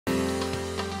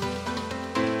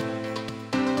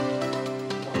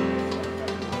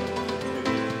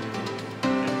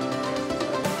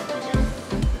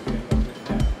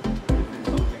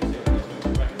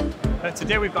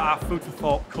Today we've got our Food for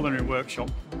Thought culinary workshop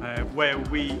where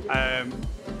we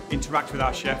interact with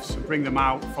our chefs and bring them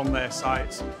out from their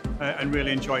sites and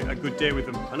really enjoy a good day with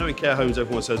them. I know in care homes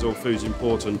everyone says all food's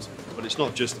important, but it's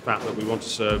not just the fact that we want to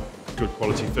serve good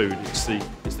quality food, it's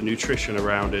the nutrition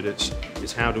around it,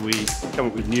 it's how do we come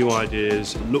up with new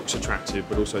ideas, it looks attractive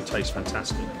but also tastes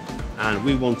fantastic. And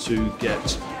we want to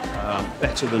get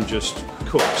better than just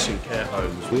cooks in care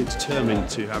homes. We're determined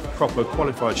to have proper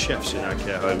qualified chefs in our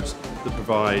care homes that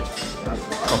provide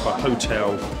proper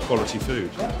hotel quality food.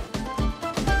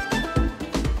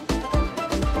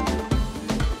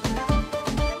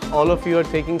 All of you are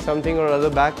taking something or other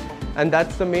back, and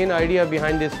that's the main idea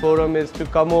behind this forum, is to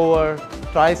come over,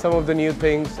 try some of the new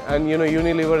things. And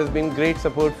Unilever has been great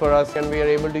support for us and we are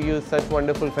able to use such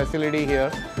wonderful facility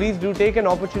here. Please do take an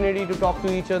opportunity to talk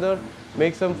to each other,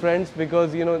 make some friends,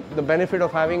 because the benefit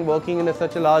of working in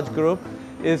such a large group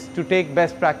is to take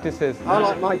best practices. I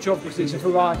like my job because it's a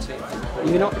variety.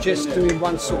 You're not just doing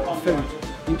one sort of food,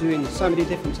 you're doing so many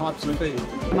different types of food.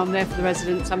 I'm there for the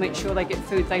residents, I make sure they get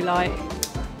food they like.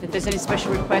 If there's any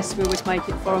special requests, we always make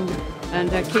it for them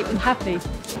and keep them happy.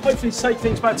 Hopefully take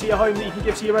things back to your home that you can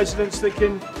give to your residents that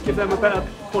can give them a better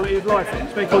quality of life.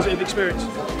 It's been a positive experience.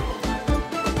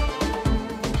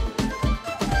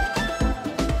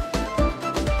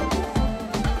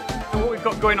 What we've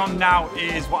got going on now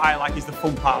is what I like is the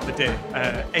fun part of the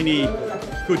day. Any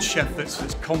good chef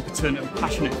that's competent and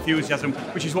passionate enthusiasm,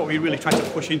 which is what we really try to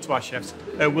push into our chefs,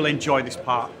 will enjoy this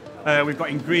part. We've got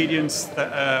ingredients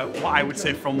that are what I would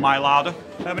say from my larder,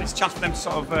 but it's a chance for them to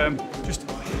sort of just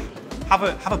have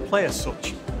a play as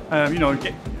such.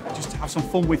 Just have some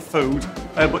fun with food,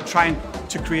 but trying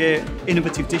to create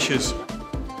innovative dishes.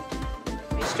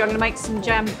 I'm going to make some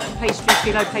jam pastry,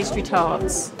 phyllo pastry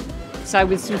tarts. So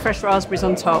with some fresh raspberries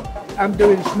on top. I'm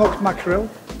doing smoked mackerel,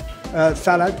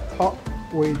 salad, hot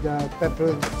with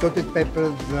peppers, sauteed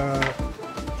peppers,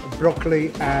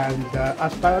 broccoli and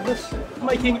asparagus.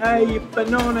 Making a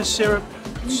banana syrup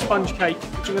sponge cake,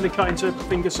 which I'm going to cut into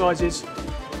finger sizes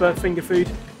for finger food.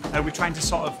 We're trying to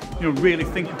sort of really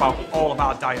think about all of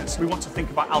our diets. We want to think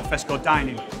about al fresco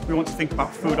dining. We want to think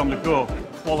about food on the go,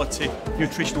 quality,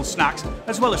 nutritional snacks,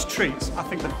 as well as treats. I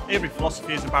think that every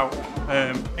philosophy is about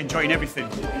enjoying everything,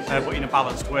 but in a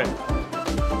balanced way.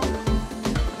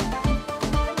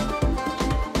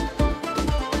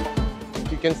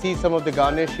 You can see some of the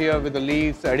garnish here with the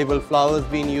leaves, edible flowers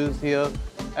being used here.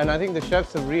 And I think the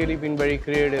chefs have really been very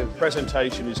creative.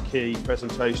 Presentation is key,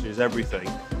 presentation is everything.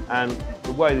 And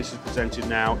the way this is presented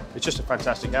now, it's just a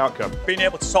fantastic outcome. Being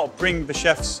able to sort of bring the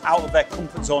chefs out of their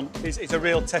comfort zone is a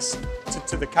real test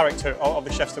to the character of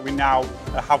the chefs that we now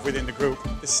have within the group.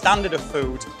 The standard of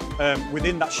food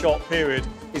within that short period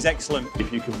is excellent.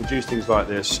 If you can produce things like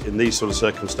this in these sort of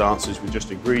circumstances with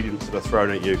just ingredients that are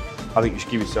thrown at you, I think you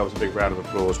should give yourselves a big round of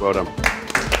applause. Well done.